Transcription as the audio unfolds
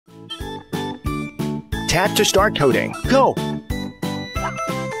Tap to start coding. Go!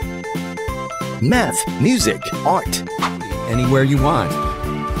 Math, music, art. Anywhere you want.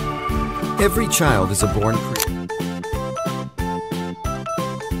 Every child is a born creator.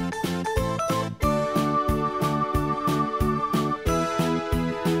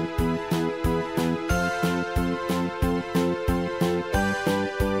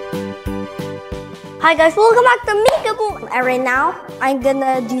 Hi guys, welcome back to Meekaboo! And right now, I'm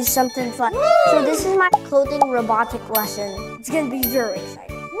gonna do something fun. So this is my clothing robotic lesson. It's gonna be very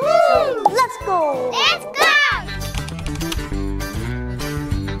exciting. So let's go! Let's go!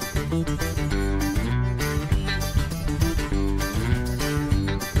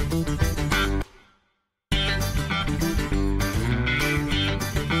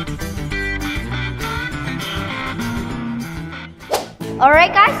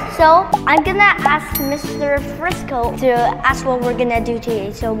 Alright guys, so I'm gonna ask Mr. Frisco to ask what we're gonna do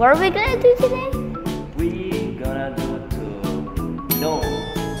today. So what are we gonna do today? We're gonna do to know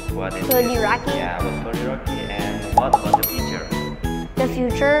what is Cody Rocky? Yeah, what's Cody Rocky and what about the future? The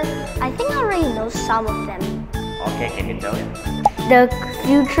future? I think I already know some of them. Okay, can you tell it? The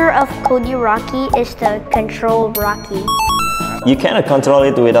future of Cody Rocky is to control Rocky. You cannot control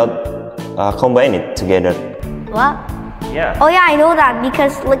it without combine it together. What? Yeah. Oh yeah, I know that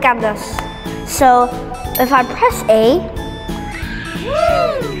because look at this. So if I press A.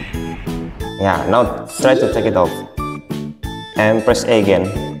 Yeah, now try to take it off. And press A again.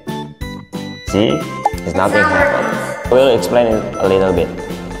 See? It's nothing happened. We'll explain it a little bit.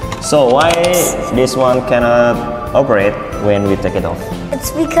 So why this one cannot operate when we take it off?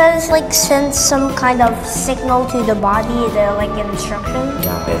 It's because like sends some kind of signal to the body, the like instruction.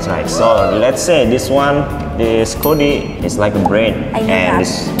 Yeah, that's right. So let's say this one, this Cody is like a brain, and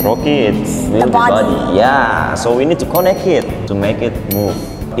this Rocky it's the body. Yeah, so we need to connect it to make it move.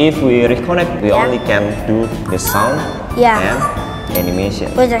 If we reconnect, we only can do the sound and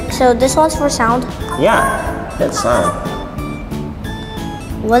animation. Wait, so this one's for sound? Yeah, that's sound.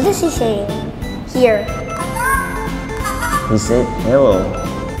 What is he saying? Here. He said hello.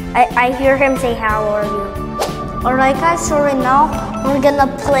 I hear him say how are you. Alright guys, so right now we're gonna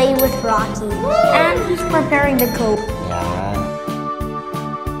play with Rocky. And he's preparing the code. Yeah.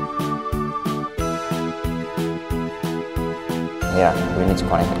 Yeah, we need to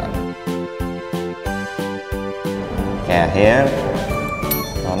connect it. Okay, here.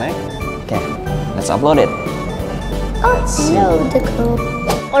 Connect. Okay, let's upload it. Upload the code.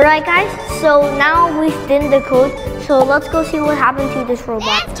 Alright guys, so now we've done the code. So let's go see what happened to this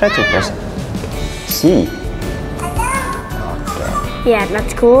robot. Try to press C. Okay. Yeah,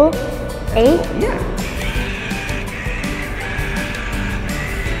 that's cool. A? Yeah.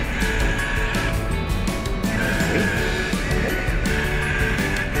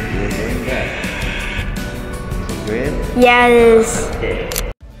 You're doing that. Great. Yes.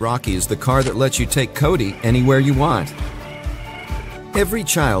 Rocky is the car that lets you take Cody anywhere you want. Every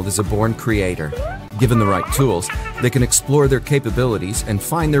child is a born creator. Given the right tools, they can explore their capabilities and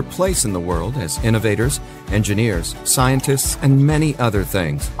find their place in the world as innovators, engineers, scientists, and many other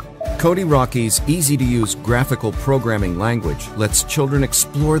things. Cody Rocky's easy-to-use graphical programming language lets children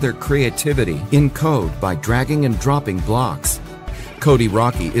explore their creativity in code by dragging and dropping blocks. Cody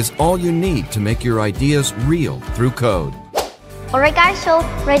Rocky is all you need to make your ideas real through code. Alright guys, so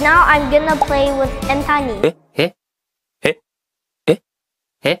right now I'm gonna play with Antani.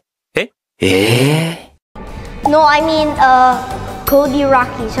 No, I mean Cody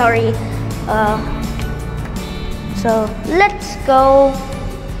Rocky, sorry. So let's go.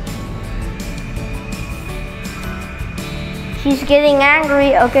 He's getting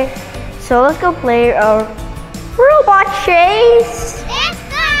angry. Okay, so let's go play a robot chase. Let's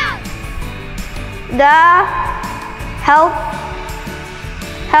go! The help.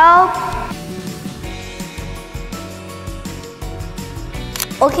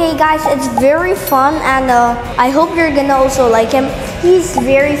 Okay guys, it's very fun and I hope you're gonna also like him. He's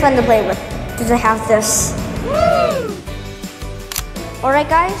very fun to play with. Does I have this? Alright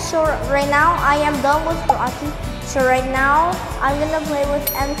guys, so right now I am done with Rocky. So right now I'm gonna play with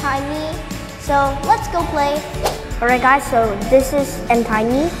Tiny. So let's go play. Alright guys, so this is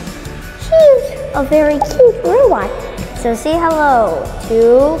Tiny. She's a very cute robot. So say hello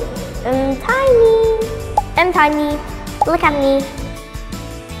to Tiny. Tiny, look at me.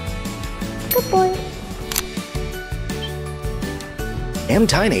 Good boy.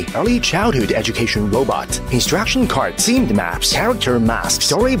 M-Tiny, early childhood education robot. Instruction card, themed maps, character masks,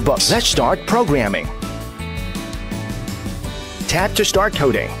 storybooks. Let's start programming. Tap to start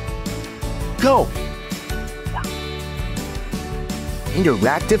coding. Go!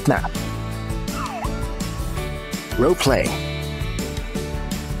 Interactive map. role-playing.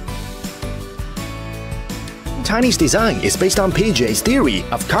 Tiny's design is based on PJ's theory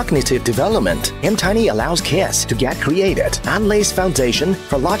of cognitive development. M-Tiny allows kids to get creative and lays foundation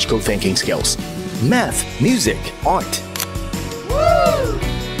for logical thinking skills, math, music, art.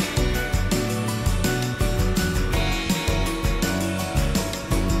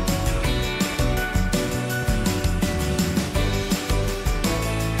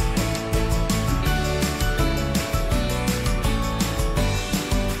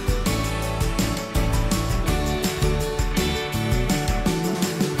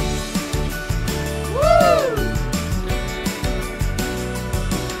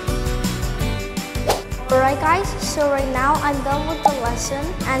 Alright guys, so right now I'm done with the lesson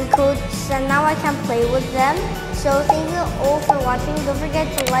and codes, and now I can play with them. So thank you all for watching. Don't forget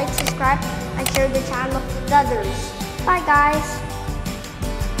to like, subscribe, and share the channel with others. Bye guys!